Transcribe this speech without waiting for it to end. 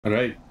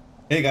Alright.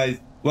 Hey guys,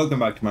 welcome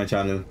back to my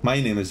channel.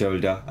 My name is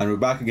Javilda and we're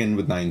back again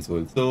with 9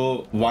 Souls.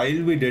 So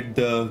while we did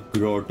the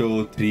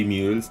Grotto 3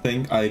 murals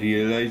thing, I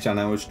realized and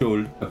I was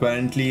told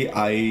apparently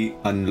I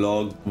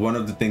unlocked one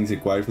of the things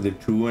required for the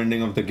true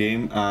ending of the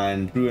game,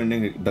 and true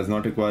ending does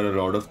not require a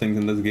lot of things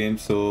in this game.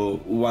 So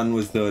one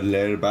was the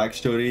Lair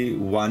backstory,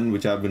 one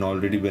which I've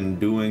already been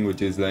doing,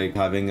 which is like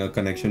having a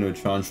connection with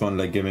Sean,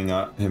 like giving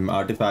him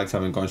artifacts,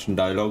 having constant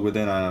dialogue with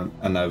him,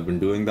 and I've been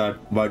doing that.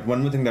 But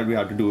one more thing that we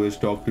had to do is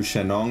talk to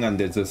Shenong, and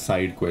there's a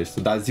side quest.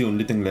 So that's the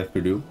only thing left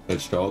to do.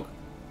 Let's talk.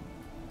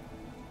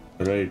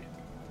 Right.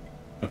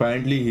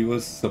 Apparently he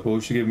was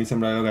supposed to give me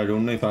some dialogue. I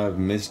don't know if I have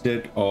missed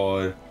it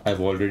or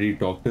I've already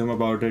talked to him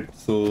about it.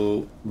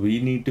 So we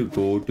need to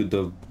go to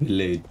the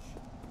village.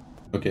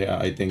 Okay,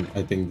 I think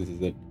this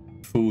is it.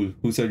 Fool,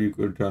 who said you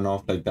could run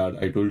off like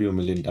that? I told you a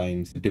million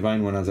times. The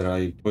Divine One has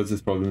arrived. What's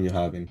this problem you're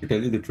having? To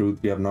tell you the truth,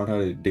 we have not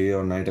had a day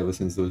or night ever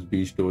since those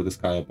beasts tore the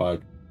sky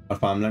apart. Our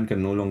farmland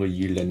can no longer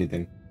yield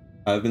anything.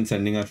 I have been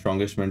sending our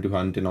strongest men to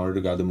hunt in order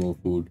to gather more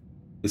food.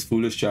 This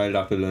foolish child,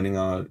 after learning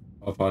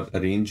of our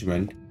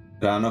arrangement,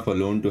 ran off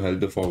alone to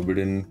help the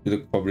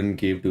forbidden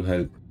cave to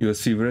help. He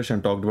was feverish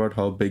and talked about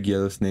how Big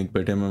Yellow Snake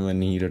bit him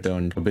when he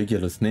returned. A big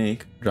yellow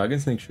snake? Dragon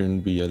snake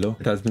shouldn't be yellow.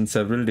 It has been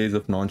several days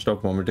of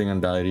non-stop vomiting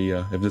and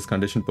diarrhea. If this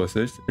condition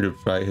persists, it will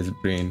fry his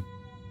brain.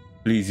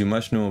 Please, you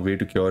must know a way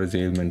to cure his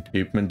ailment.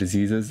 Ailment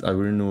diseases? I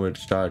wouldn't know where to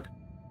start.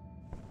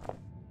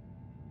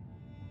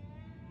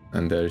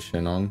 And there's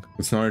Shenong.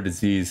 It's not a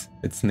disease,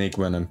 it's snake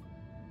venom.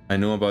 I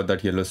know about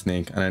that yellow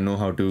snake and I know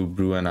how to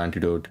brew an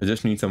antidote. I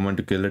just need someone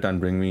to kill it and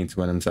bring me its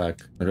venom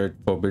sac. Alright,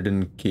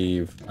 Forbidden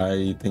Cave.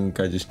 I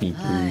think I just need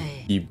to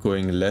keep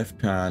going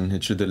left, and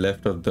it's to the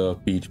left of the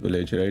Peach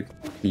Village, right?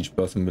 Peach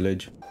Blossom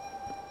Village.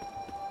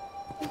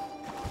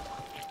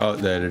 Oh,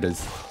 there it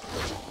is.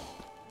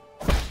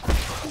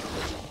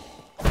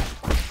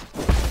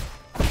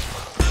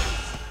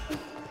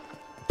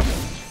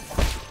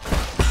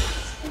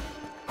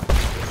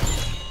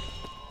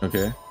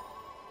 Okay.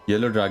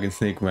 Yellow dragon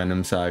snake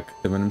venom sac.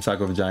 The venom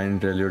sac of a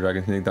giant yellow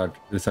dragon snake that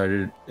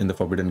resided in the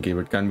Forbidden Cave.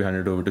 It can be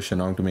handed over to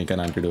Shenong to make an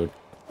antidote.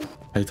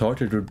 I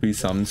thought it would be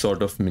some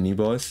sort of mini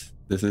boss.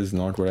 This is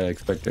not what I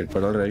expected,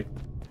 but alright.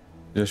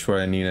 Just what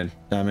I needed.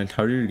 Damn it,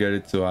 how did you get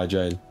it so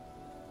agile?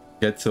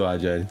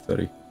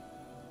 Sorry.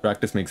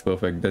 Practice makes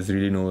perfect. There's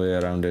really no way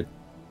around it.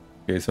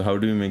 Okay, so how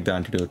do we make the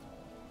antidote?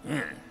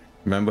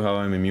 Remember how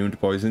I'm immune to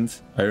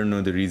poisons? I don't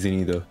know the reason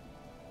either.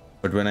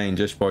 But when I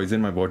ingest poison,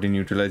 my body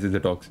neutralizes the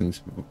toxins.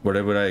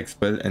 Whatever I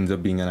expel ends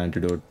up being an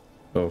antidote.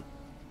 Oh.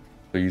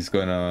 So he's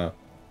gonna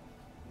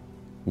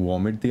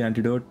vomit the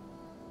antidote?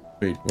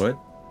 Wait, what?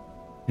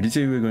 Did you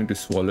say you were going to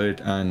swallow it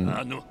and...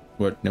 no.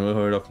 What, never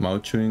heard of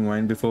mouth chewing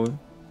wine before?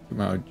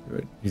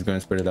 He's gonna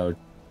spit it out.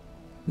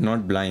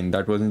 Not blind,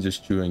 that wasn't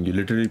just chewing. You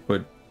literally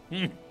put...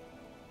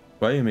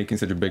 Why are you making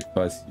such a big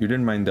fuss? You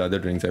didn't mind the other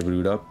drinks I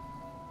brewed up?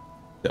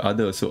 The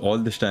other, so all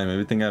this time,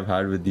 everything I've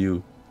had with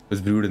you was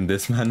brewed in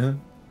this manner?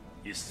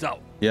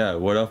 Yeah,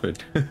 what of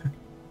it?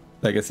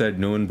 Like I said,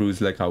 no one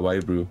brews like how I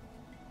brew.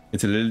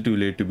 It's a little too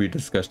late to be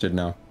disgusted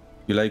now.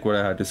 You like what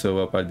I had to serve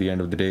up at the end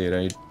of the day,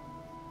 right?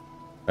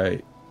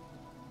 Right.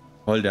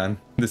 All done.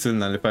 This will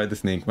nullify the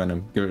snake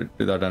venom. Give it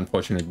to that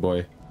unfortunate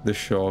boy. The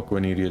shock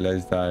when he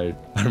realized that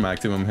our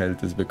maximum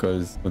health is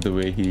because of the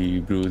way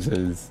he brews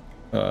his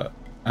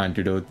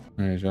antidote.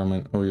 Alright,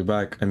 Shaman. Oh, you're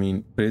back. I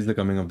mean, praise the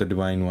coming of the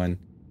Divine One.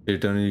 We're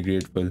eternally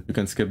grateful. You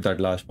can skip that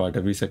last part.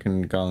 Every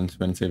second counts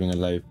when saving a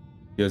life.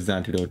 Here's the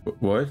antidote.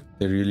 What?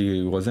 There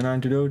really was an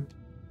antidote?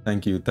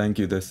 Thank you.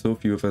 There's so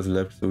few of us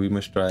left, so we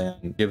must try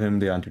and give him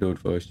the antidote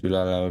first. You'll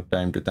have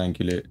time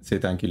to say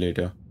thank you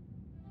later.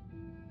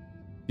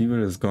 Fever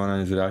is gone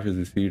and his rashes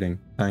is fading.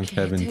 Thank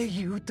heavens.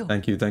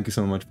 Thank you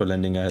so much for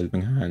lending a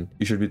helping hand.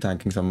 You should be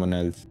thanking someone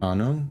else.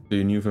 Ano? So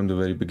you knew from the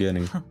very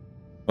beginning.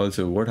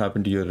 Also, what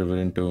happened to your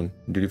reverent tone?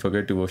 Did you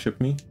forget to worship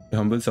me? The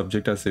humble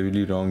subject has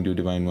severely wronged you,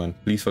 Divine One.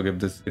 Please forgive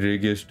this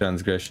egregious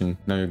transgression.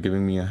 Now you're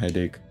giving me a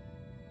headache.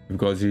 If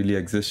gods really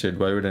existed,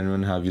 why would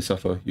anyone have you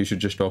suffer? You should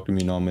just talk to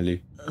me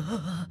normally.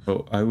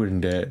 Oh, I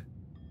wouldn't dare.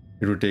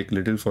 It would take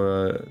little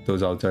for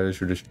those outsiders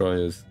to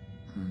destroy us.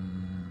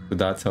 So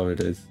that's how it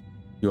is.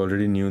 You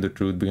already knew the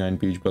truth behind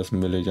Peach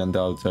Blossom Village and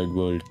the outside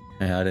world.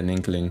 I had an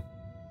inkling.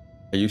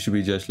 I used to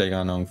be just like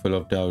Anong, full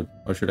of doubt,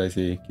 or should I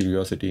say,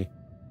 curiosity.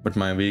 But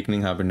my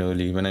awakening happened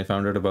early. When I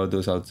found out about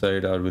those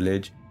outside our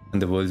village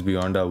and the worlds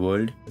beyond our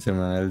world, as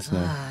everyone else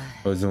knows,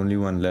 I was the only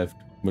one left,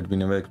 but we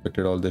never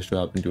expected all this to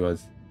happen to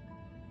us.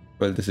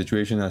 Well, the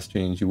situation has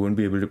changed. You won't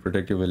be able to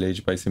protect your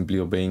village by simply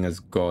obeying us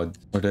gods.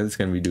 What else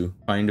can we do?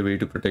 Find a way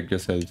to protect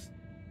yourselves.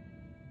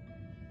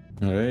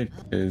 Alright,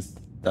 is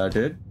that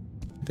it?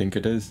 I think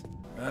it is.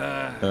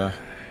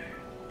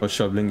 Was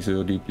shoveling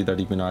so deeply that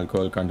even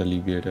alcohol can't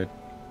alleviate it.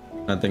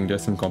 Nothing,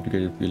 just some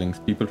complicated feelings.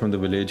 People from the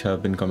village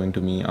have been coming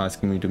to me,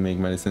 asking me to make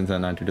medicines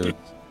and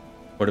antidotes.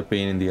 What a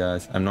pain in the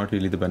ass. I'm not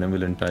really the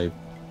benevolent type.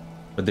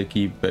 But they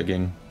keep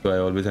begging, so I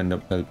always end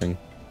up helping.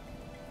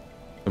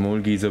 Some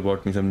old geezer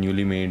bought me some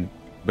newly made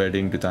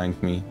bedding to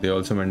thank me. They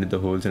also mended the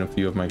holes in a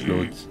few of my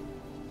clothes.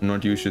 I'm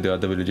not used to the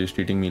other villagers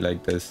treating me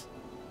like this.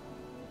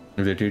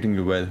 If they're treating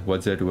you well,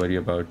 what's there to worry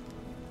about?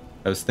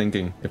 I was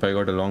thinking, if I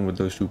got along with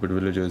those stupid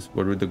villagers,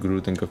 what would the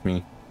guru think of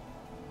me?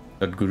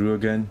 That guru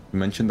again? You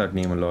mentioned that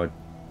name a lot.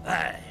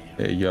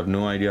 Hey, you have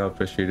no idea how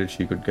frustrated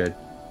she could get.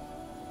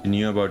 She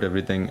knew about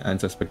everything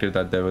and suspected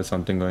that there was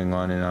something going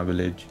on in our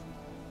village.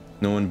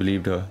 No one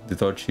believed her. They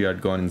thought she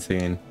had gone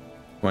insane.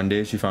 One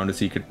day, she found a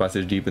secret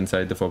passage deep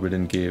inside the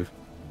forbidden cave.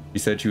 She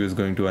said she was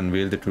going to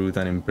unveil the truth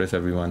and impress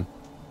everyone.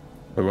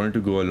 I wanted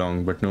to go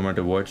along, but no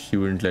matter what, she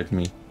wouldn't let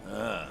me.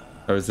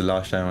 That was the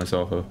last time I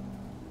saw her.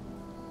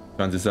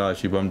 Chances are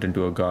she bumped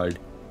into a guard.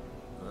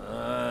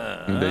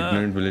 And the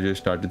ignorant villagers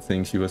started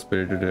saying she was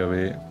spirited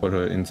away for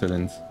her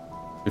insolence.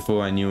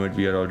 Before I knew it,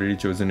 we had already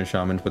chosen a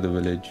shaman for the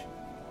village.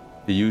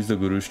 They used the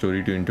guru's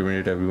story to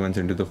intimidate everyone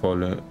into the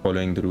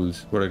following the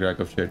rules. What a crack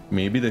of shit.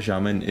 Maybe the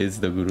shaman is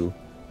the guru.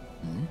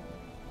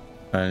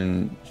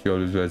 And she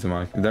always wears a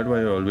mask. Is that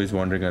why you're always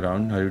wandering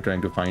around? Are you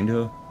trying to find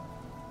her?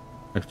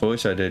 At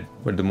first I did,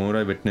 but the more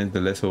I witnessed,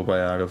 the less hope I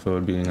had of her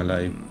being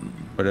alive.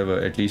 Whatever,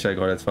 at least I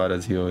got as far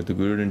as here. The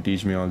guru didn't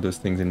teach me all those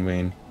things in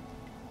vain.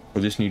 I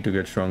just need to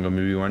get stronger.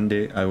 Maybe one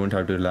day I won't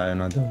have to rely on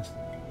others.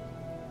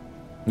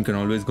 You can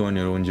always go on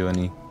your own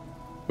journey,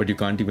 but you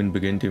can't even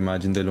begin to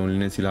imagine the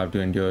loneliness you'll have to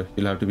endure.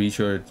 You'll have to be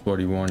sure it's what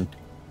you want.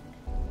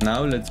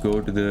 Now let's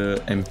go to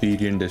the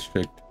Empyrean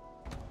district.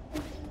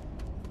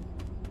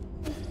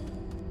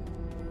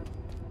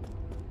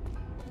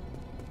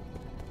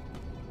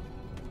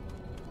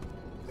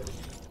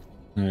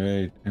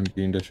 Alright,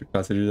 Empyrean district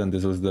passages, and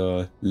this was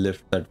the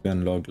lift that we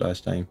unlocked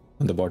last time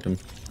on the bottom.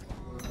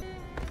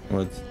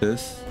 What's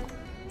this?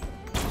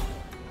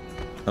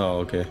 Oh,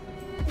 okay.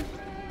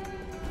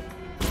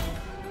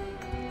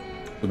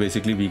 So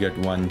basically we get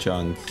one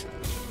chance.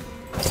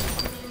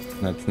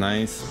 That's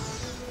nice.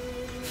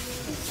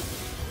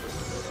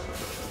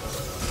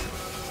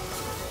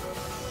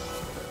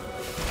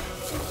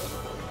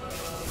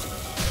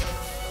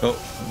 Oh,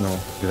 no.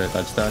 Did I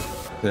touch that?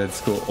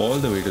 Let's go all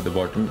the way to the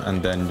bottom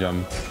and then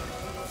jump.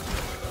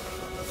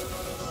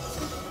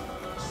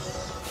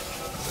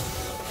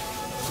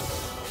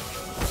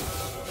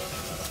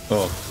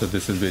 Oh, so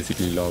this is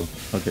basically logged.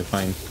 Okay,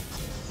 fine.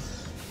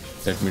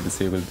 Let me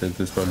disable this.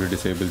 This probably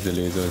disables the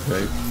lasers,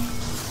 right?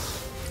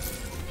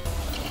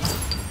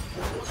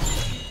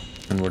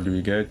 And what do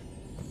we get?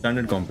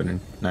 Standard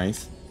component.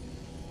 Nice.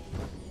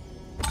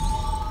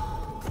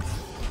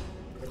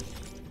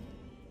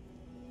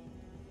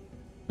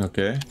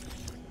 Okay.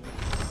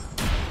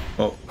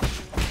 Oh.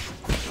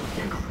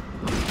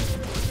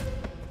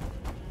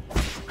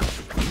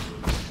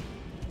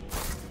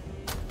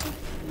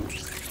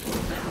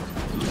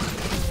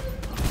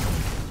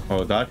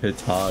 Oh, that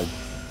hits hard.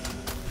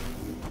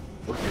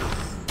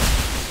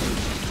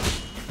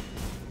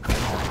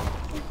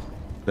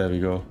 There we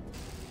go.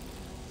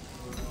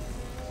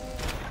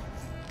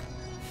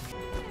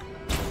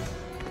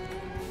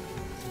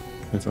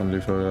 It's only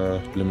for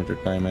a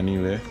limited time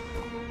anyway.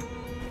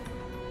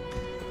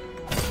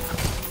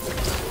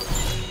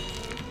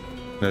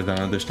 There's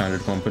another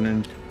standard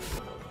component.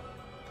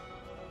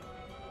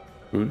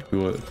 Cool,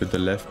 go to the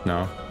left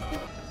now.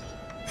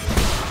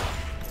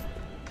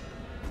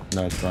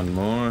 That's one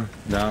more.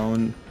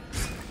 Down.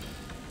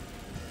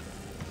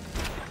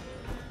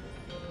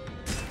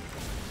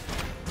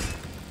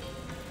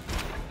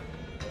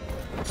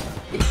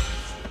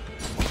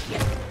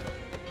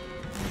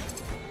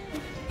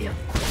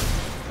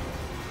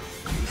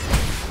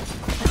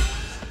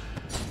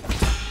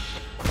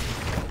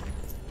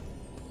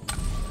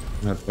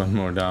 That's one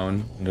more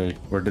down. Right,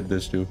 what did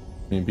this do?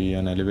 Maybe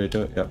an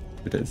elevator? Yep,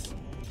 it is.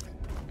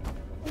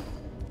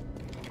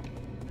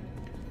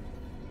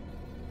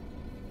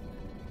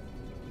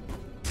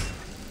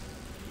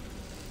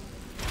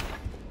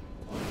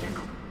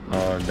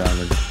 Oh, damn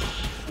it.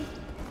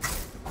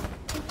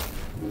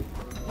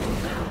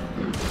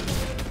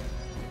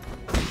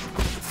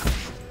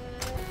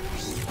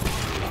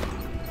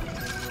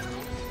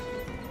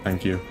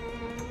 Thank you.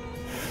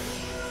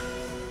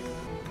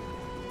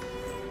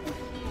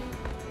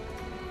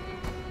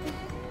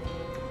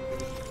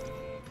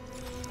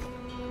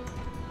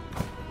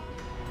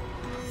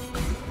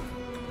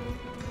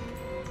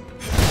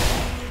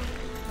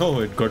 Oh,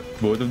 it got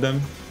both of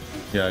them?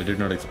 Yeah, I did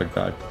not expect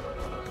that.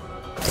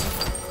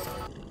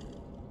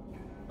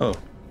 Oh,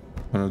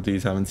 one of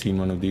these. Haven't seen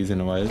one of these in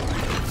a while.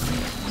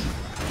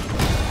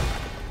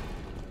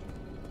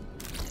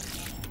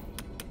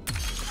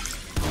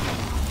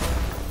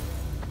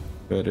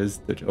 Where is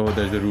the... Oh,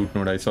 there's the root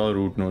node. I saw a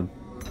root node.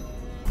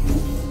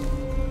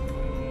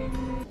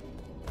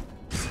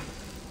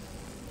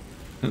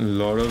 A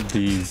lot of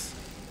these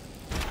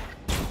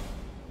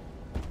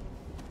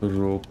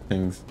rope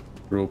things.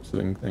 Rope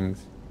swing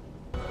things.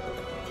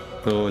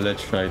 So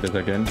let's try this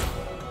again.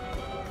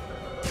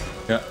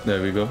 Yeah,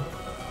 there we go.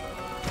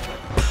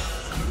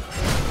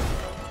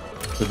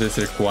 So this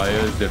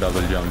requires the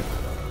double jump.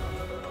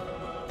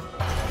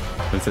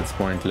 Else it's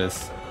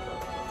pointless.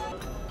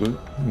 Cool.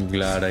 I'm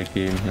glad I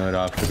came here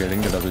after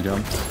getting the double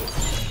jump.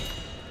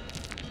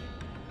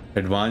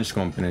 advanced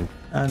component,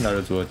 and that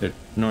was worth it.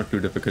 Not too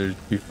difficult.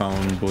 We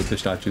found both the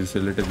statues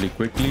relatively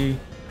quickly.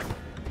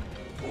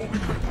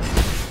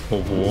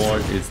 Oh,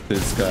 what is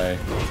this guy?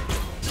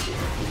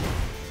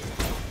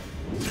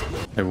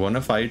 I want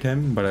to fight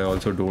him, but I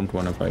also don't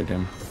want to fight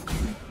him.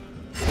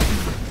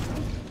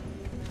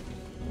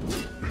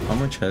 How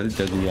much health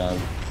does he have?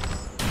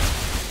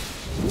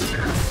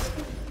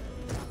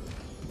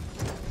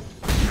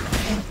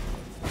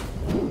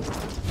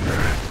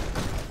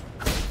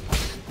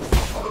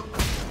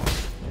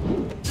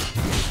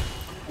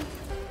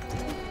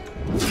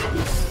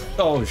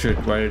 Oh shit,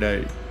 why did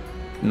I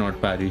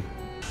not parry?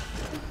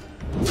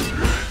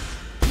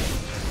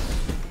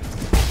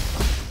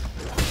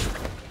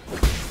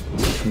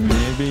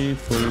 Maybe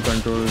full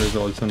control is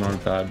also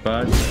not that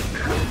bad.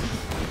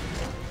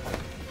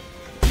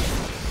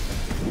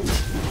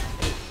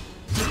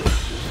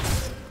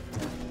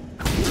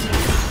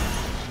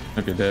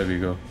 Okay, there we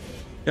go.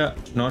 Yeah,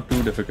 not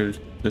too difficult.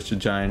 Just a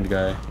giant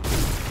guy.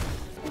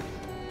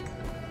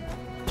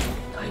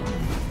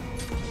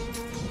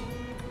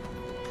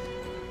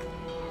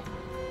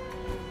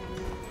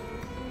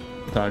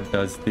 That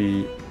does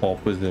the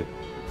opposite.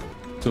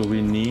 So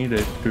we need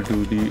it to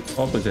do the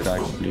opposite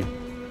actually.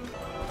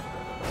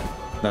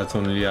 That's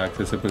only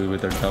accessible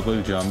with a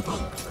double jump.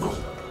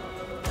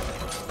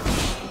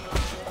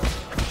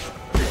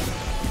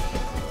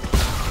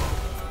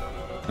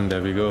 And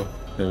there we go.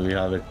 There we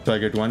have it. So I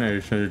get one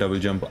additional double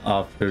jump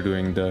after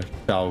doing the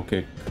Tao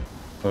kick.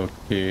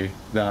 Okay,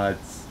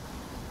 that's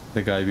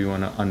the guy we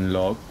want to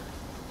unlock.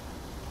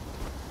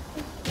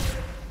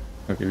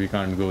 Okay, we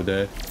can't go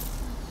there.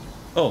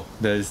 Oh,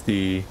 there's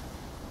the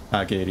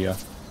hack area.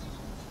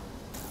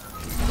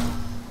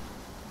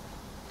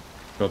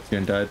 Drops the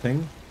entire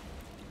thing.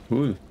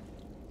 Cool.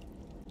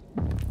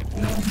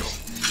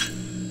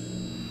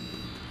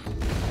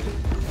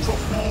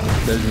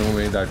 There's no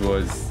way that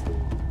was...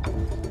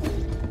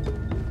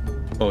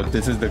 Oh,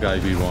 this is the guy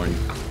we want.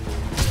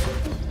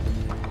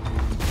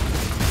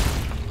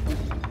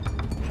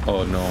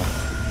 Oh no.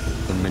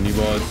 The mini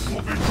boss.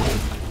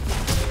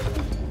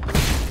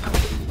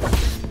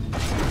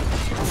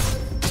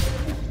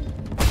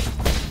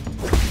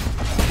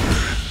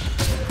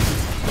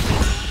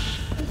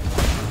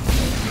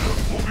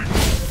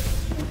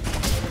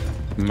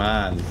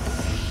 Man,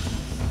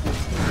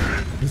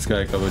 this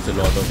guy covers a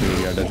lot of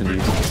area, doesn't he?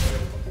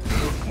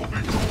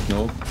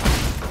 Nope.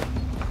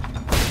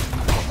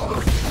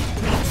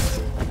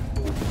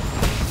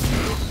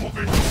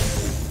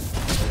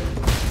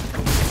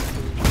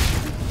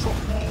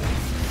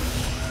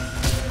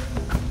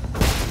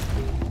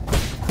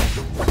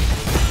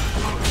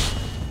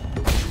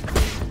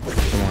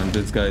 Come on,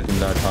 this guy isn't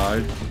that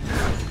hard.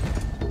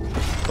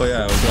 Oh yeah,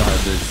 I also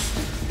have this.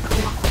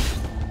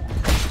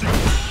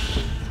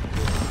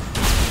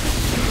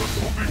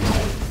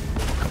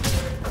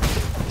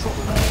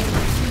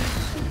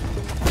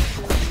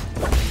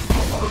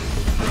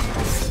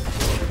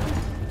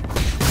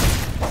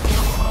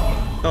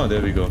 Oh,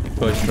 there we go.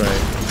 First try.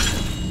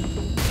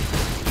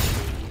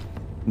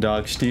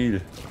 Dark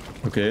steel.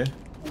 Okay.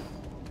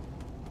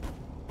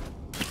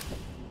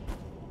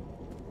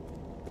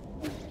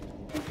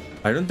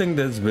 I don't think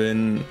there's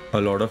been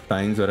a lot of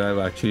times where I've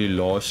actually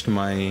lost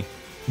my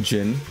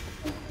Jin.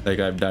 Like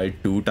I've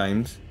died 2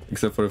 times,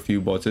 except for a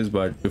few bosses,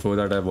 but before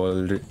that I've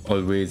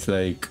always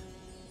like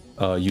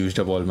used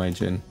up all my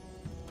Jin.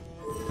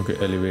 Okay,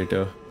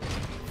 elevator.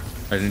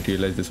 I didn't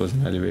realize this was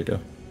an elevator.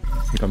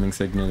 Incoming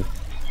signal.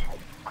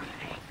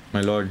 My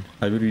lord,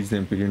 have you reached the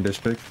Empyrean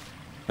district?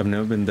 I've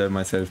never been there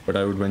myself, but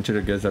I would venture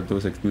to guess that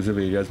those exclusive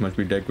areas must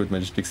be decked with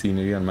majestic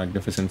scenery and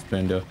magnificent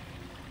splendor.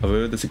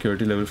 However, the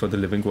security level for the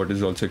living quarters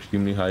is also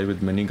extremely high,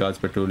 with many guards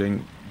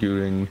patrolling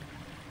during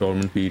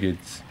dormant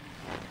periods.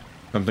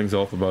 Something's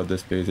off about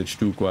this place, it's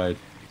too quiet,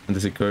 and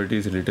the security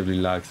is relatively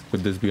lax.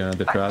 Could this be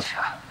another trap?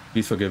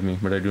 Please forgive me,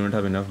 but I do not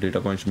have enough data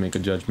points to make a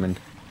judgment.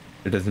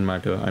 It doesn't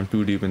matter, I'm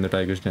too deep in the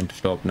tiger's den to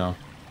stop now.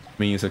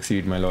 May you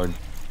succeed, my lord.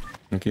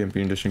 Okay,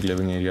 Empyrean district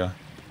living area.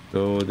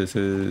 So this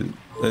is...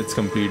 let's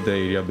complete the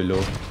area below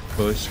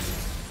first.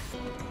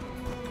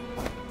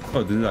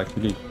 Oh, this is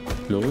actually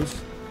close.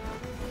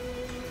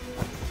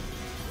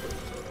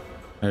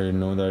 I didn't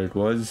know that it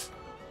was.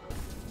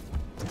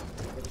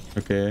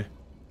 Okay.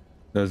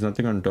 There's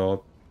nothing on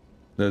top.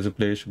 There's a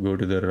place to go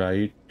to the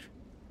right.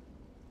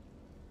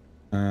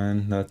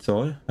 And that's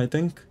all, I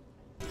think.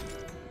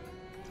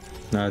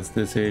 That's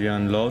this area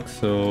unlocked,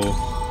 so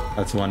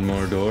that's one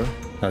more door.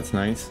 That's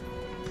nice.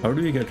 How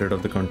do we get rid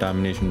of the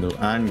contamination though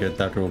and get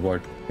that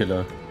robot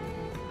killer?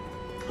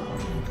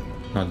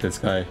 Not this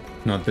guy.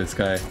 Not this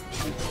guy.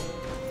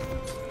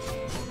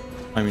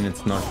 I mean,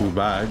 it's not too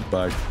bad,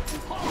 but...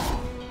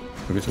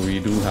 okay, so we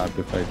do have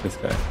to fight this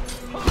guy.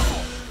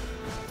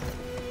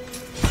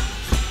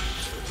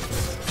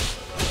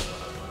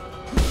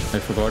 I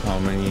forgot how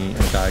many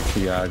attacks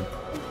he had.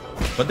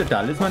 But the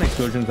talisman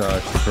explosions are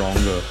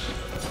stronger.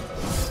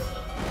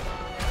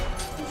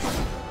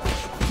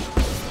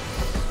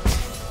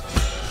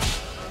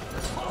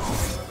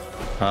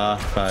 Ah,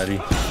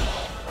 parry.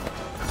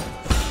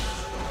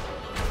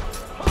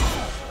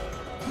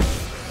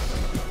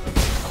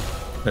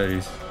 There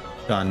he's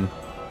done.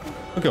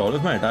 Okay, all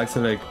of my attacks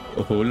are like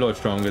a whole lot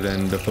stronger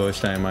than the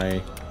first time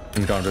I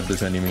encountered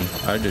this enemy.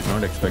 I did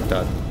not expect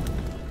that.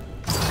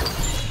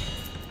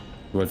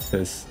 What's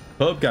this?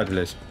 Herb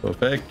Catalyst.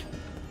 Perfect.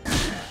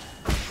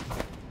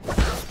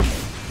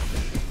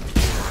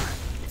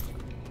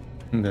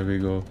 There we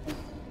go.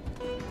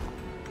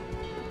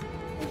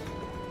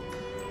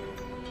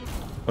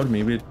 Or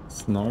maybe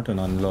it's not an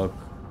unlock.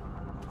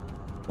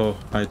 Oh,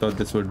 I thought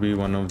this would be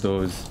one of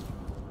those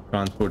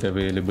transport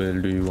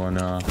available. Do you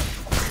wanna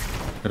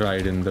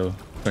ride in the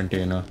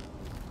container?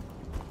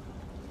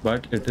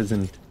 But it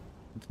isn't.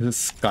 This is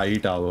Sky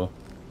Tower.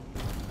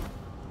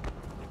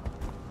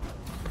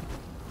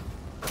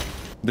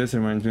 This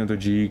reminds me of the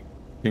G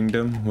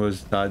Kingdom.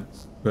 Was that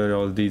where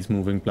all these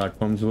moving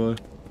platforms were?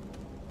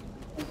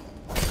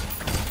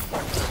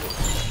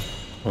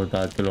 Oh,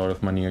 that's a lot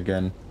of money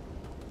again.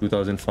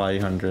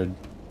 2,500.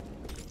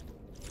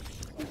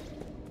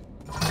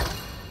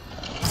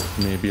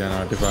 Maybe an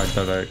artifact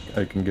that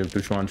I can give to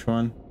Xuan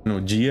Xuan.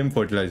 No, GM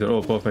fertilizer.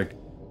 Oh, perfect.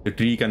 The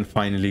tree can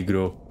finally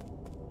grow.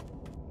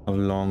 How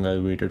long I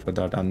waited for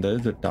that. And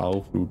there's a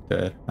Tao fruit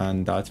there.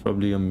 And that's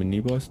probably a mini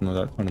boss. No,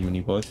 that's not a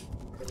mini boss.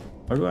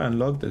 How do I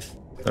unlock this?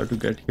 Do I have to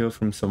get here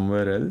from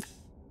somewhere else?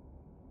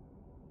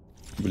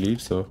 I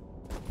believe so.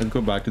 Let's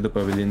go back to the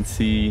pavilion,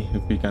 see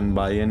if we can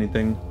buy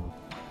anything.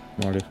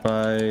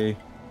 Modify.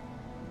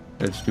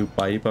 Let's do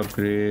pipe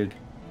upgrade.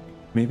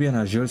 Maybe an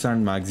Azure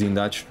Sand magazine,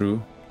 that's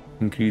true.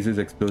 Increases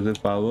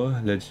explosive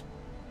power. Let's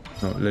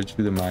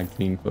do the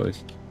magazine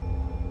first.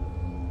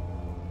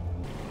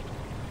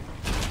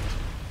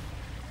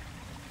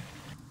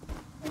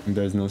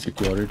 There's no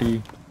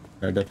security.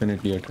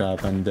 Definitely a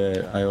trap, and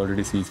there I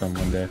already see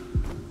someone there.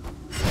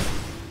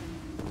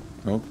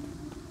 Nope.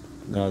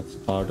 That's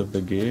part of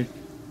the gate.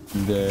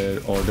 They're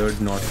ordered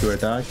not to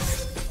attack.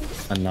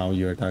 And now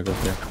you attack,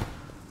 okay.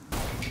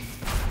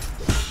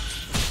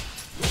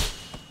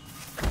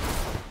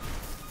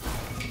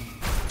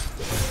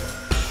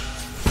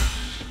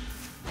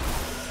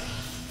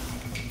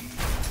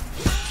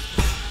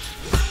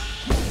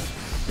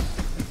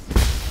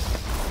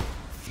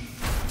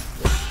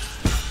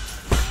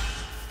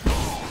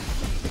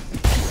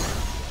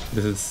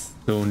 This is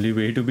the only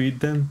way to beat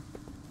them.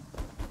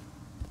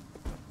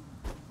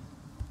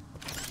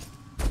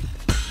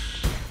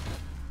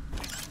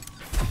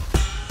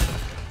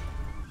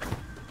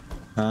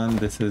 And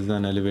this is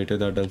an elevator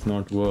that does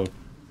not work.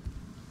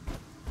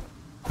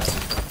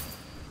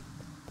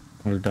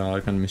 All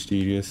dark and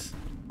mysterious.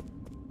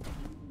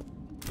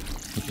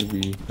 Okay,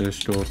 we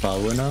restore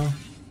power now.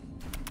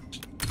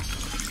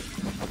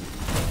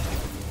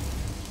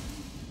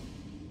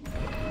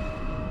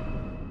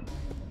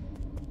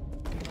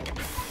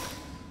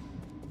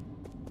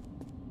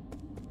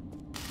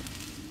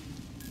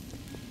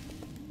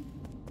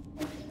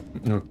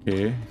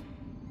 Okay.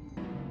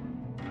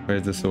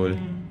 Where's the soul?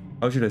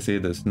 How should I say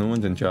this? No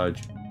one's in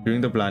charge.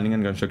 During the planning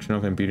and construction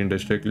of Empyrean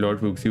District,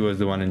 Lord Fuxi was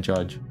the one in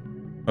charge.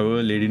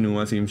 However, Lady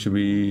Numa seems to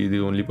be the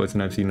only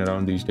person I've seen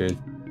around these days.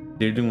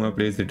 Lady Numa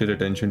pays little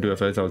attention to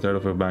affairs outside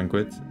of her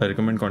banquets. I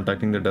recommend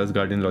contacting the Dust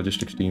Guardian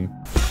logistics team.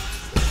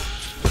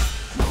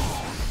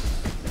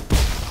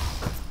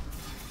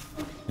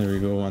 There we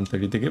go,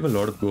 130. They gave a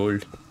lot of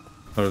gold.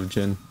 Or of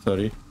gin,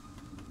 sorry.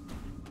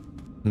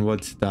 And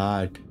what's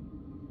that?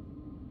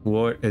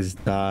 What is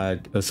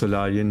that? A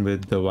Solarian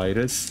with the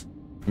virus?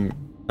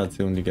 That's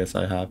the only guess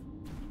I have.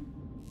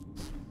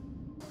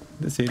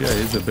 This area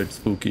is a bit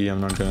spooky,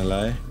 I'm not gonna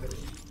lie.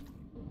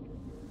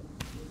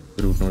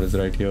 The route node is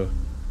right here.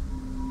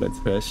 Let's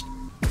rest.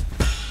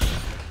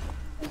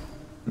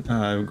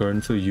 I've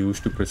gotten so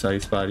used to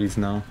precise parries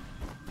now.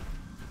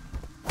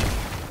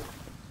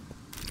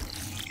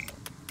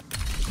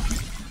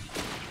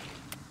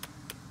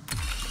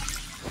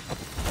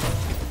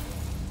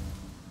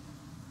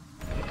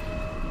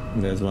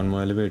 There's one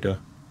more elevator.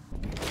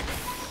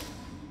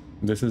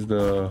 This is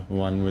the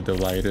one with the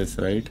virus,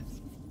 right?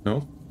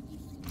 No?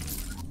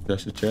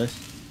 Just a chest.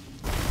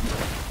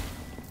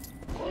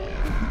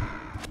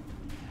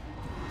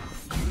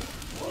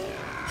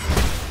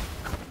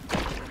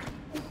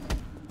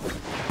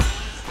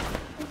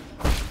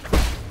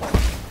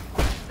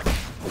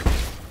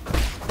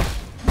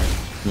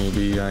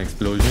 Maybe an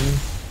explosion.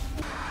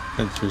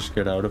 Let's just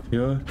get out of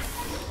here.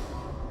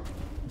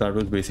 That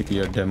was basically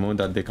a demo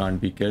that they can't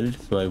be killed,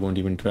 so I won't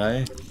even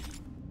try.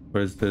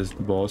 Where's this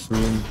boss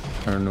room?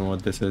 I don't know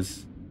what this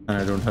is, and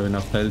I don't have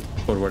enough health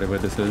for whatever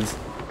this is.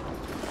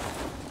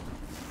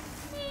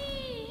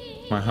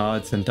 My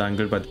heart's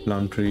entangled by the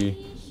plum tree.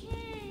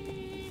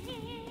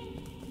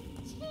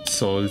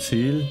 Soul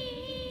seal?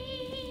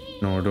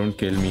 No, don't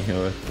kill me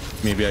here.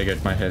 Maybe I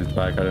get my health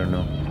back, I don't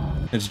know.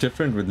 It's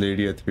different with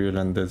Lady Ethereal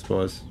and this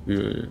boss. We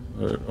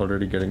are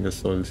already getting the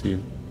soul seal.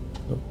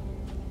 So.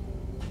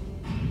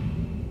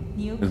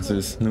 This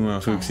is Numa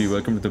Fuxi,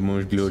 welcome to the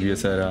most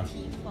glorious era.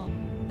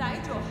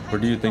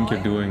 What do you think you're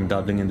doing,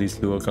 dabbling in these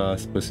lower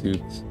caste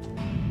pursuits?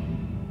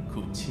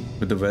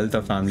 With the wealth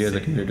our family has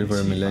accumulated for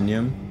a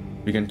millennium,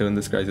 we can turn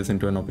this crisis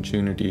into an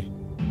opportunity.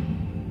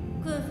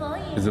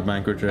 Is the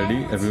banquet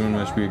ready? Everyone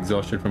must be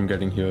exhausted from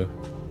getting here.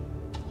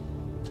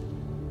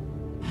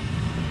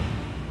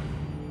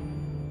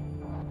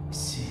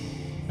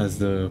 Has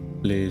the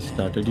play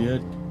started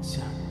yet?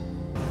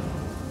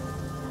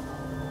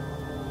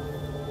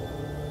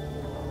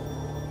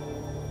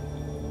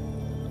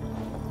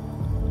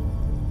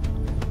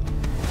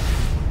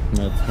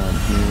 That's not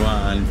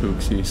Nuwa and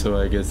Fuxi, so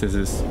I guess this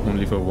is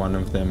only for one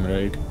of them,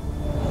 right?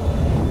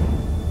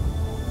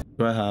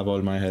 Do I have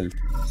all my health?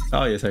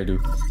 Oh yes, I do.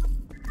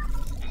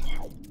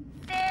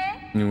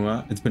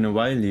 Nuwa, it's been a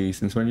while, Yi.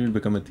 Since when did you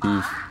become a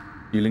thief?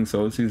 Stealing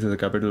soul seals is a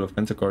capital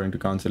offense according to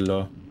council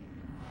law.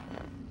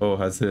 Oh,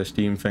 has the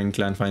Steam Feng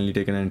clan finally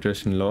taken an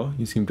interest in law?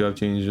 You seem to have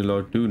changed a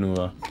lot too,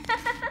 Nuwa.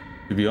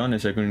 To be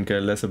honest, I couldn't care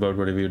less about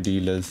whatever your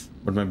deal is,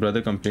 but my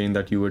brother complained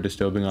that you were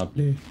disturbing our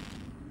play.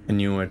 I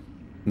knew it.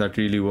 That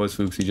really was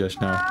Fuxi just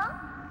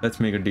now. Let's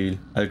make a deal.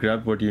 I'll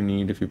grab what you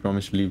need if you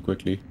promise to leave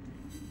quickly.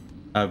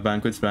 I have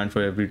banquets planned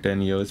for every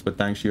 10 years, but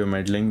thanks to your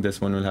meddling, this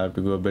one will have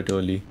to go a bit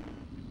early.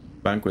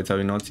 Banquets, have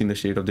you not seen the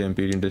state of the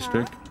Empyrean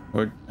district?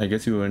 What? I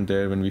guess you weren't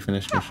there when we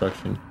finished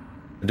construction.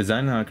 The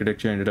design and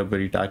architecture ended up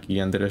very tacky,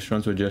 and the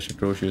restaurants were just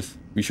atrocious.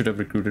 We should have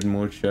recruited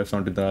more chefs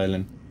onto the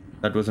island.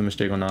 That was a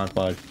mistake on our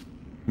part.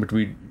 But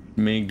we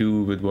make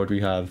do with what we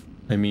have.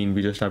 I mean,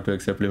 we just have to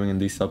accept living in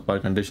these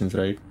subpar conditions,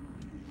 right?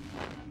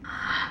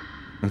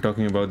 I'm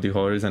talking about the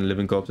horrors and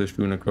living corpses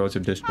strewn across the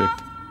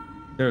district.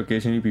 There are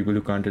occasionally people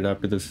who can't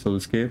adapt to the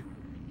soulscape,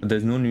 but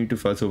there's no need to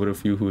fuss over a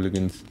few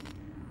hooligans.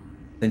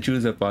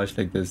 Centuries have passed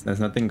like this. There's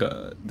nothing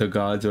the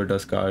guards or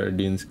Dusk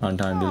Guardians can't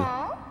handle.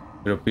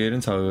 Your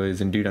appearance, however, is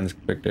indeed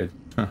unexpected.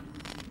 Huh.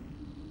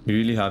 You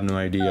really have no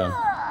idea.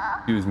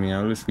 Excuse me,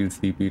 I always feel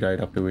sleepy right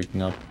after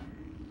waking up.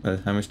 Well,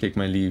 I must take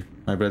my leave.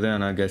 My brother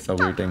and our guests are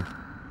waiting.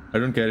 I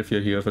don't care if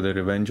you're here for the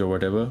revenge or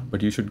whatever,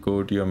 but you should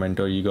go to your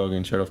mentor Egog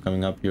instead of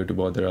coming up here to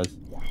bother us.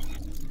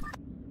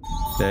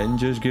 Then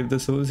just give the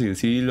soul seal.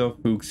 Seal of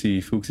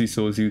Fuxi. Fuxi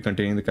soul seal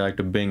containing the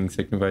character Bing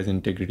signifies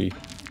integrity.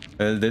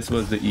 Well, this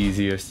was the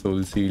easiest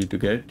soul seal to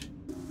get.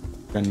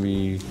 Can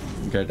we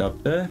get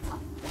up there?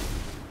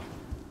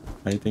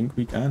 I think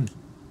we can.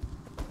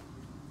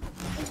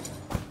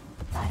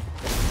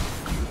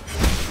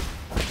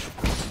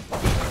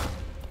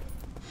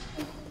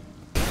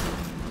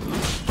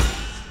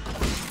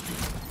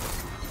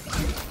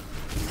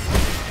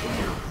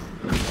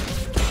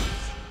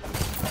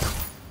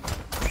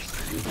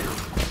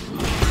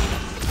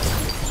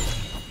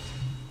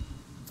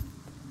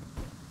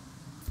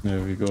 There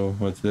we go.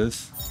 What's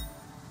this?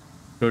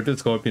 Turtle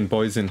scorpion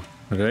poison,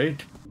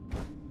 right?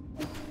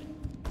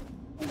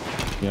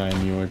 Yeah,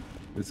 I knew it.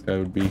 This guy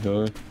would be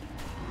here.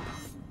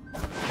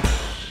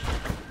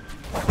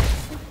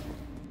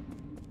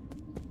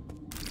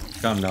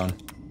 Calm down.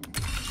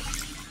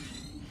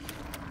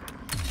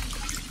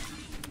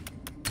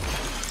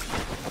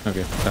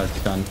 Okay,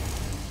 that's done.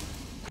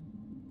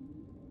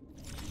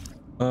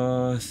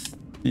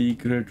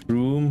 Secret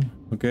room.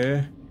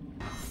 Okay.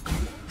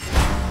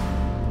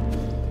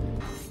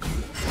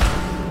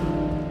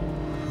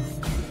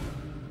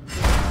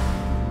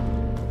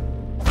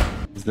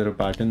 Is there a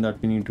pattern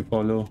that we need to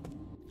follow?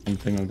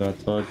 Something of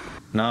that sort.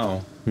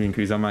 Now, we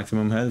increase our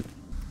maximum health.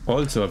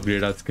 Also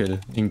upgrade our skill.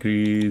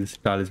 Increase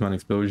talisman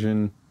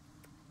explosion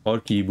or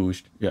key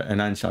boost. Yeah,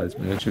 enhance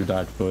talisman. Let's do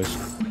that first.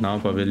 Now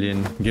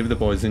pavilion. Give the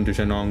poison to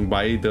Shenong.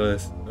 Buy the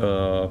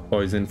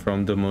poison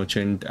from the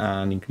merchant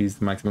and increase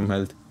the maximum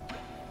health.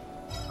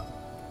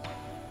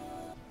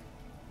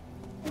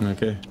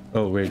 Okay.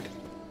 Oh wait.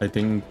 I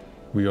think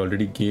we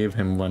already gave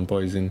him one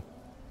poison.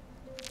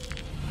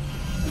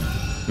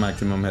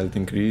 Maximum health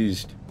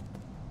increased.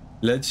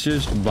 Let's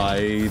just buy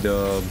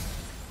the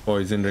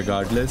poison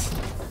regardless,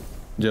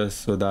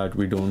 just so that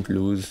we don't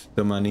lose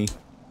the money.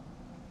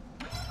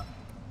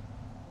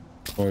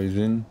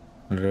 Poison,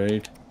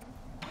 right?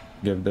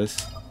 Give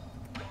this.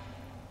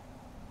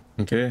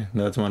 Okay,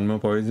 that's one more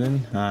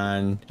poison,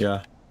 and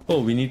yeah.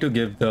 Oh, we need to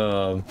give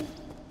the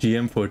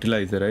GM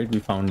fertilizer, right? We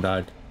found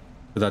that,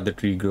 so that the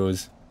tree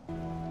grows.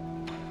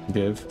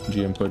 Give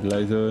GM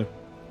fertilizer.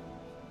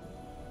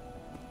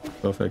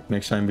 Perfect.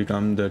 Next time we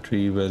come, the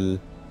tree will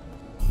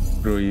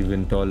grow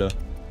even taller.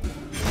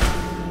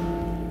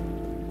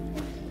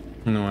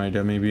 No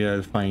idea. Maybe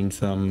I'll find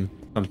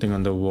something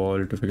on the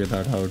wall to figure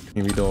that out.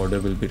 Maybe the order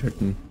will be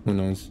written. Who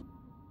knows?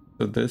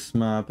 So this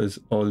map is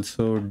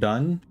also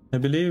done, I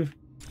believe.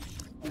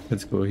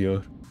 Let's go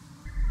here.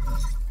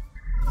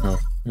 Oh,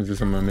 is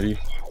this a memory?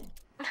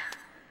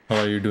 How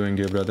are you doing,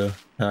 dear brother?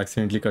 I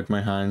accidentally cut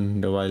my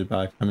hand a while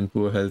back. I'm in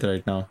poor health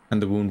right now,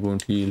 and the wound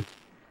won't heal.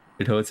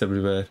 It hurts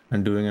everywhere,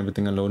 and doing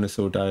everything alone is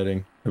so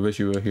tiring. I wish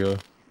you were here.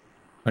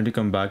 Can't you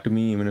come back to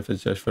me, even if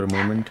it's just for a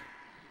moment?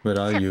 Where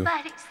are you?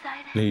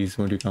 Please,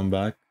 won't you come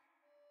back?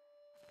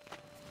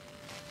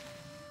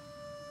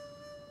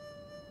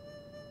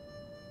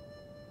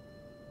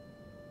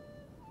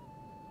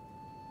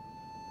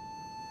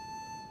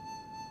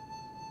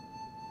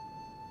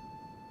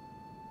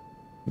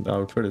 The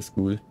outfit is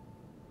cool.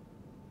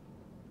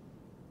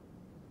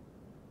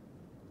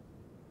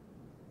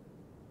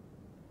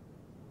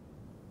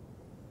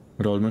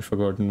 I'd almost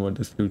forgotten what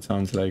this flute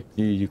sounds like.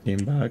 Hey, you came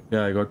back?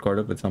 Yeah, I got caught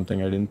up with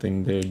something I didn't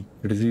think they'd.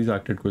 The disease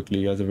acted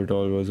quickly, as if it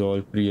all was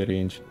all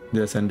pre-arranged.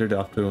 They ascended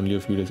after only a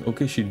few days.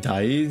 Okay, she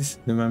dies?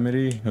 The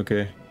memory?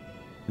 Okay.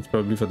 It's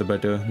probably for the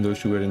better.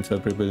 Those two were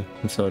inseparable.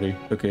 I'm sorry.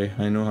 Okay,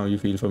 I know how you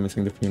feel for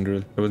missing the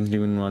funeral. I wasn't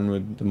even one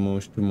with the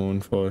most to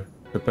mourn for.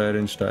 The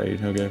parents died,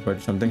 okay, but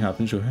something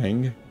happened to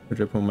Heng? The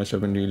trip home must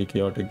have been really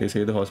chaotic. They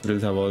say the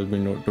hospitals have all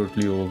been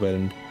totally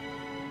overwhelmed.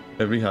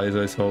 Every house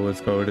I saw was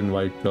covered in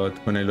white cloth.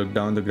 When I looked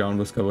down, the ground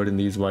was covered in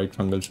these white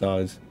fungal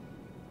stars.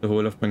 The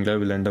whole of Penglai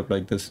will end up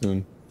like this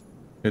soon.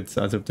 It's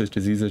as if this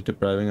disease is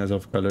depriving us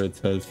of color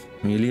itself.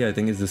 Really, I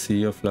think it's the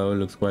sea of flower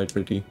looks quite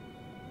pretty.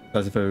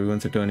 As if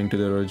everyone's returning to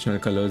their original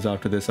colors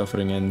after their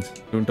suffering ends.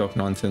 Don't talk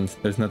nonsense.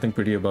 There's nothing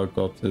pretty about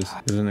corpses.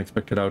 There's an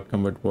expected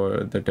outcome, but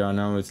the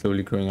Tiana is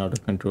slowly growing out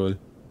of control.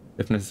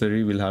 If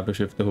necessary, we'll have to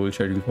shift the whole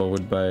schedule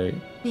forward by...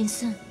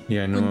 Vincent,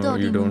 yeah, I know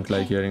you don't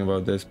like hearing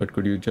about this, but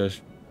could you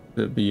just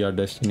be our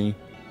destiny?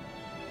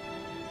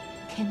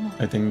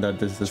 I think that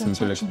this is a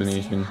simple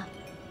explanation.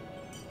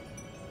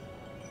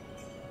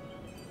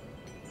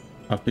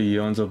 After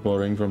eons of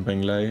borrowing from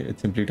Penglai,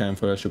 it's simply time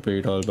for us to pay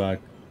it all back.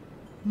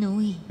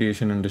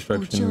 Creation and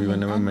destruction, we were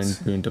never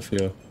meant to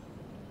interfere.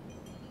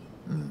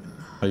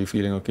 Are you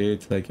feeling okay?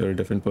 It's like you're a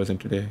different person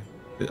today.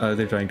 Are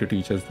they trying to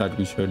teach us that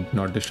we should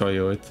not destroy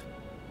Earth?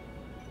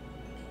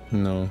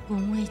 No.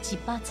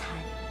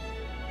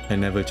 I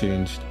never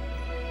changed.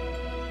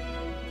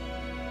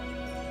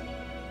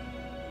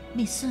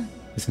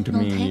 Listen to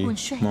me.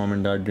 Mom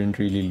and Dad didn't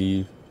really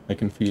leave. I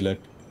can feel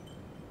it.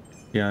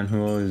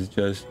 Tianhuo is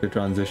just the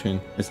transition.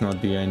 It's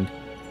not the end.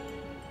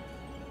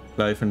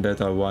 Life and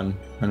death are one,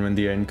 and when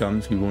the end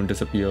comes, we won't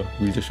disappear.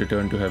 We'll just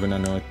return to heaven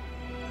and earth.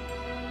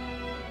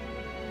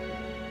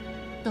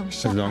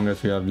 As long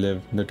as we have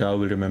lived, the Tao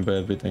will remember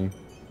everything.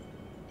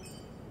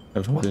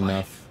 I've heard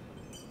enough.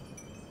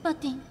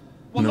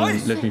 No,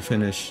 let me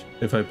finish.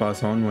 If I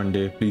pass on one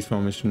day, please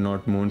promise to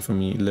not mourn for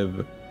me.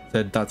 Live.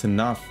 Said that's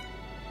enough.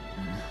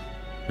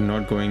 You're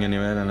not going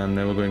anywhere, and I'm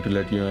never going to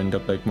let you end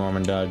up like Mom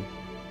and Dad.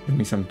 Give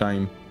me some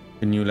time.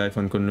 The new life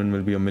on Kunlun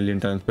will be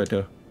 1,000,000 times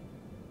better.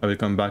 I will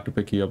come back to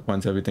pick you up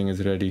once everything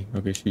is ready.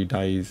 Okay, she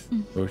dies.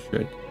 Oh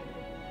shit.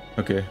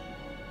 Okay.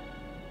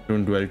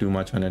 Don't dwell too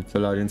much on it.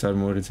 Solarians are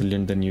more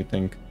resilient than you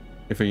think.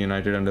 If we're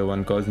united under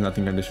one cause,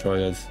 nothing can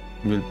destroy us.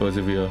 We'll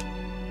persevere.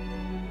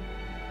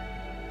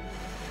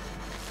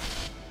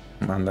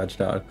 Man, that's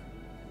dark.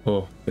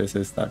 Oh, this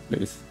is that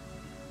place.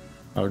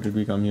 How did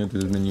we come here?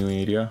 This is the new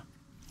area.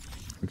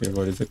 Okay,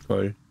 what is it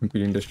called?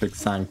 Imperial District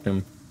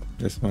Sanctum.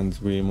 This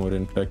one's way more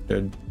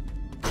infected.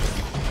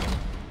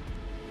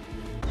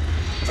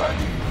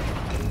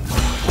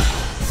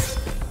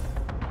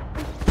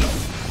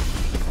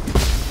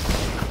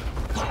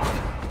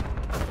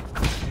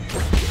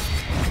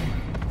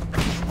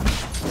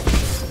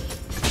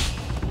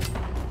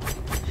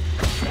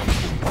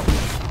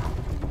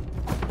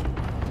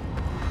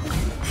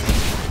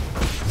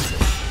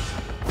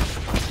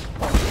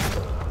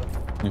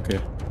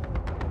 Okay.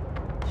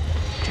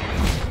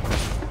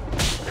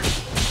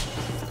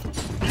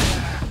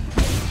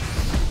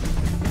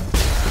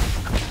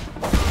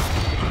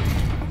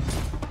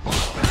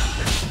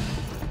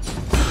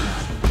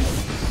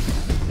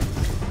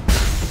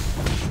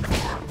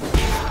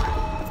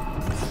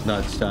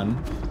 That's done.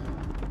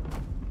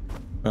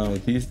 Wow,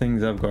 these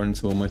things have gotten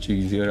so much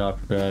easier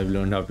after I've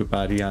learned how to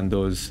parry and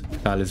those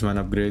talisman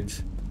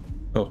upgrades.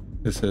 Oh,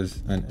 this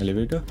is an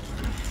elevator?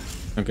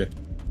 Okay.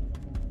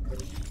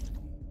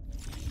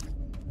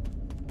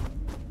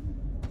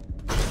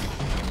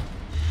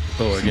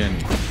 Oh,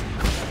 again.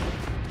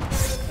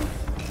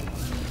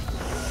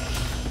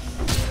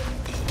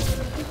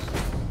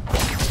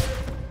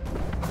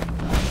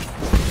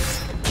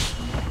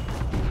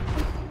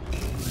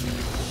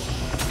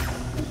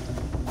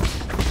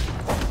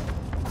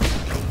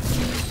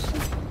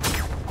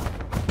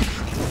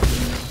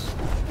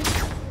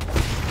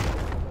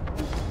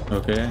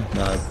 Okay,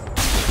 that.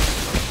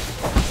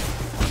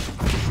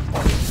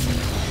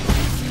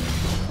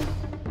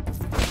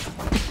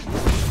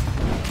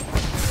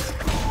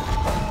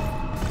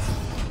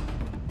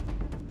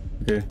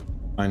 Okay,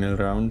 final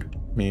round,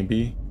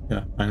 maybe.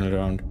 Yeah, final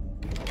round.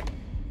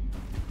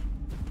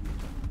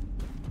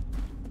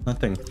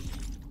 Nothing.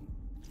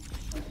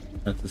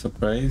 That's a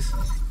surprise.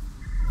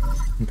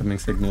 Incoming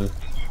signal.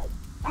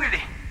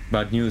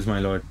 Bad news, my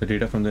lord. The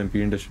data from the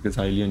Imperial District is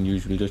highly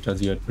unusual, just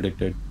as you had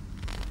predicted.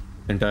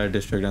 The entire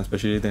district, and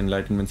especially the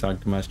Enlightenment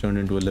Sanctum, has turned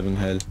into a living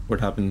hell.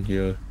 What happened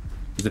here?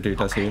 Does the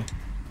data say?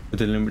 With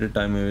the limited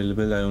time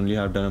available, I only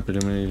have done a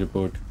preliminary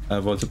report. I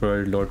have also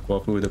provided Lord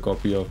Quafu with a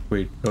copy of...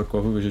 Wait, Lord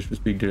Quafu wishes to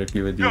speak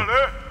directly with you.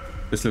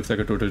 This looks like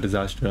a total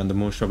disaster, and the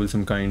most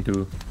troublesome kind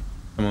too.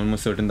 I'm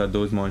almost certain that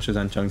those monsters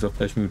and chunks of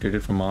flesh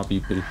mutated from our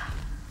people.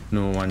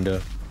 No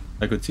wonder.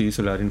 I could see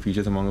Solarian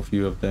features among a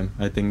few of them.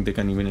 I think they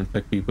can even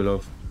infect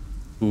people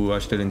who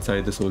are still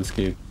inside the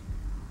soulscape.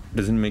 It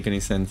doesn't make any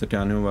sense. The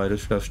Tianhuo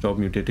virus should have stopped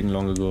mutating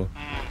long ago.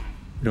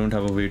 I don't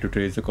have a way to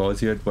trace the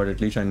cause yet, but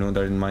at least I know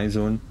that in my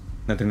zone,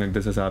 nothing like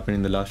this has happened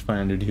in the last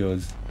 500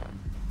 years.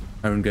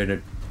 I don't get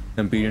it.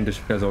 The Empyrean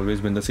district has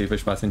always been the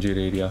safest passenger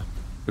area.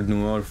 Could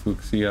Nua or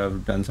Fuxi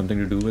have done something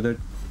to do with it?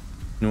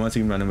 Nua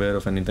seemed unaware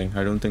of anything.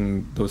 I don't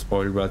think those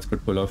spoiled brats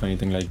could pull off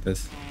anything like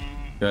this.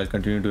 Yeah, I'll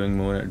continue doing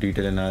more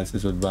detailed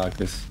analysis with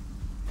Bacchus.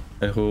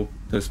 I hope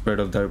the spread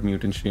of that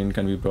mutant strain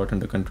can be brought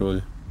under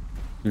control.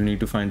 You'll need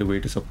to find a way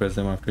to suppress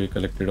them after you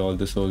collected all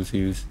the soul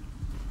seals.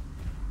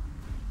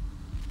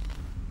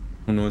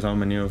 Who knows how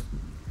many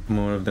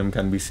more of them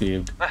can be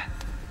saved.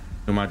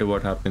 No matter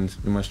what happens,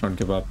 we must not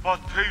give up.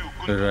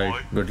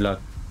 Alright, good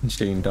luck and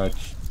stay in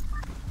touch.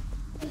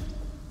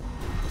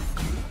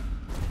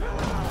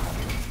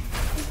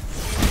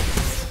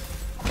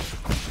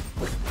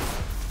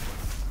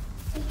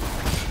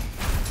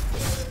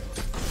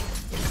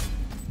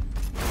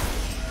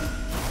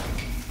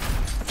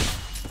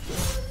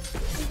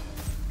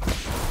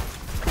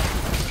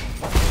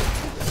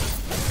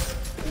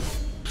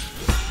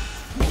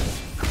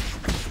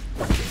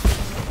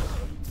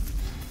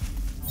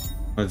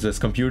 What's this?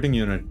 Computing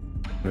unit.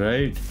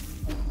 Right.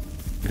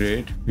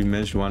 Great. We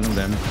missed one of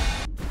them.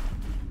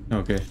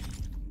 Okay.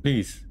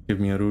 Please give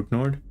me a root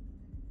node.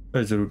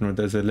 Where's the root node?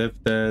 There's a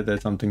lift there.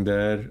 There's something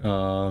there.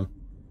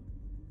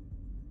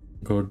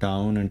 Go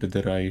down and to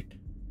the right.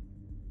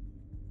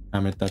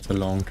 Damn it, that's a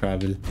long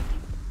travel.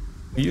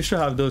 We used to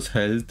have those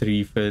health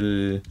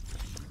refill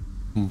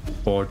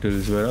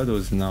portals. Where are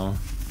those now?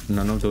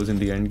 None of those in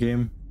the end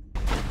game.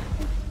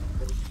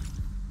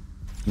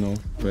 No.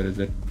 Where is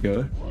it?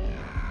 Here.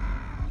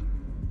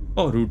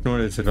 Oh, root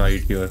node is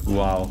right here.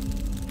 Wow.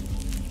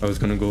 I was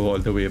gonna go all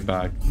the way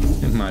back.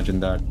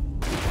 Imagine that.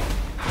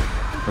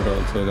 But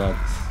also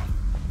that's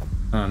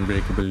an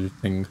unbreakable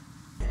thing.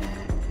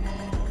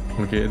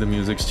 Okay, the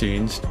music's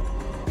changed.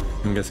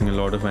 I'm guessing a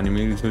lot of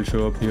enemies will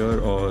show up here,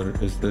 or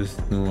is this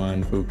Nua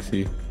and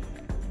Fuxi?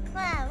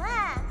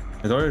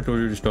 I thought I told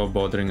you to stop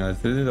bothering us.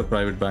 This is a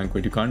private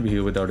banquet. You can't be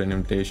here without an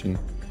invitation.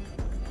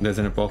 There's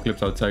an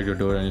apocalypse outside your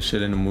door and you're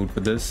still in a mood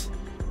for this?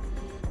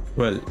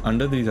 Well,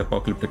 under these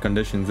apocalyptic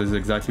conditions, this is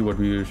exactly what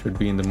we should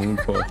be in the mood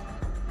for.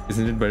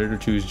 Isn't it better to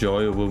choose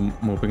joy over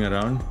moping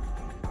around?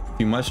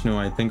 You must know,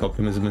 I think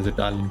optimism is a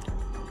talent.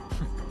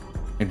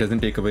 It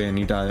doesn't take away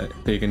any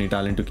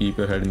talent to keep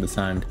your head in the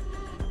sand.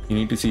 You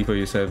need to see for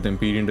yourself. The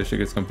Empyrean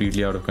district is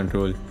completely out of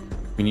control.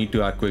 We need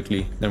to act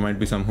quickly. There might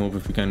be some hope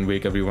if we can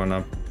wake everyone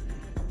up.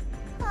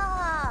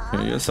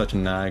 You're such a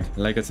nag.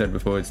 Like I said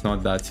before, it's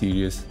not that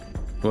serious.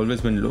 We've always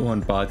been low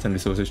on parts and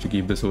resources to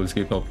keep the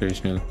Soulscape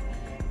operational.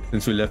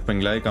 Since we left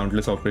Penglai,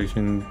 countless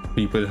operation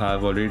people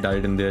have already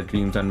died in their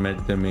dreams and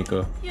met their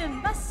maker.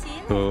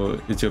 So,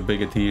 is your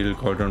big ethereal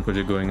Cauldron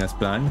project going as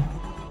planned?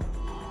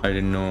 I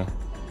didn't know.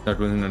 That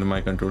wasn't under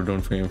my control.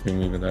 Don't frame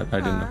me with that.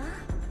 I didn't know.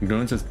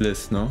 Ignorance is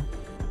bliss, no?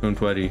 Don't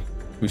worry.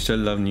 We still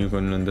love New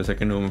Kunlun, the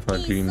second home of our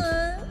dreams.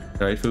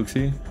 Right,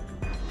 Fuxi?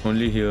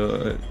 Only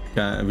here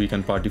we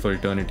can party for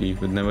eternity,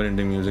 with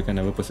never-ending music and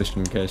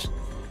ever-persistent guests.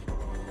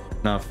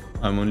 Enough.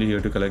 I'm only here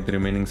to collect the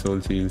remaining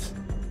soul seals.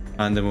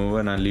 Hand them over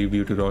and I'll leave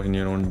you to rot in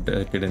your own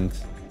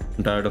decadence.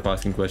 I'm tired of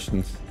asking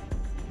questions.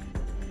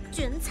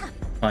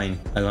 Fine,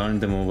 I'll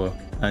hand them over.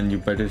 And you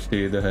better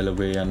stay the hell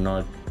away and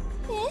not...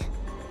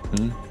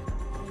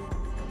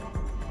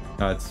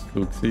 That's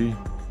Fuxi.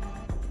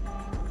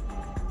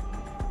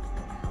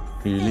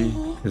 Really?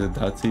 Is it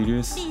that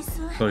serious?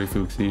 Sorry,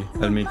 Fuxi.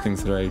 I'll make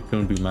things right.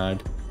 Don't be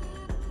mad.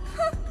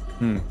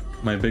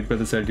 My big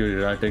brother said you're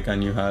erratic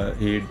and you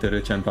hate the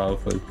rich and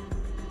powerful.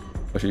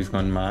 But she's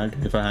gone mad.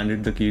 If I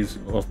handed the keys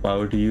of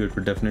power to you, it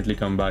would definitely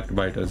come back to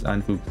bite us.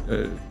 And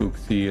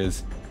Fuxi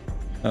is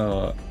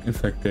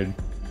infected.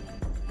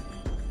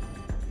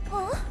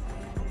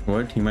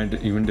 What? He might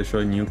even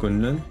destroy New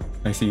Kunlun?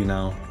 I see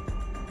now.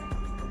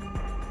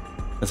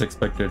 As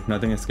expected,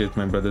 nothing escapes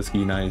my brother's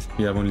keen eyes.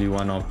 We have only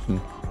one option.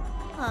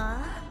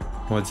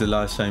 What's the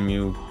last time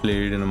you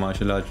played in a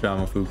martial arts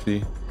drama,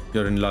 Fuxi?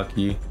 You're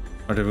unlucky.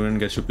 Not everyone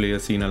gets to play a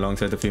scene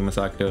alongside the famous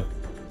actor.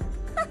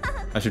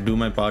 I should do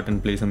my part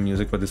and play some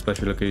music for this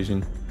special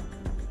occasion.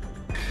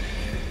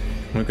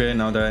 Okay,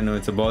 now that I know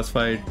it's a boss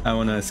fight, I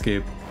wanna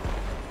escape.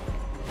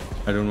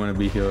 I don't wanna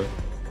be here.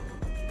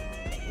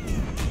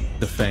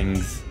 The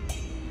Fangs.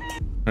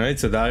 Alright,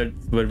 so that's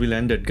where we'll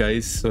end it,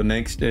 guys. So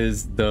next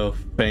is the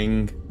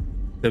Fang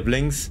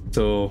siblings.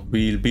 So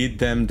we'll beat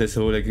them. This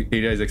whole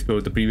area is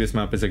explored. The previous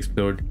map is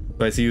explored.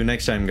 So I see you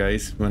next time,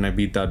 guys, when I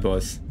beat that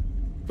boss.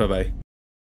 Bye-bye.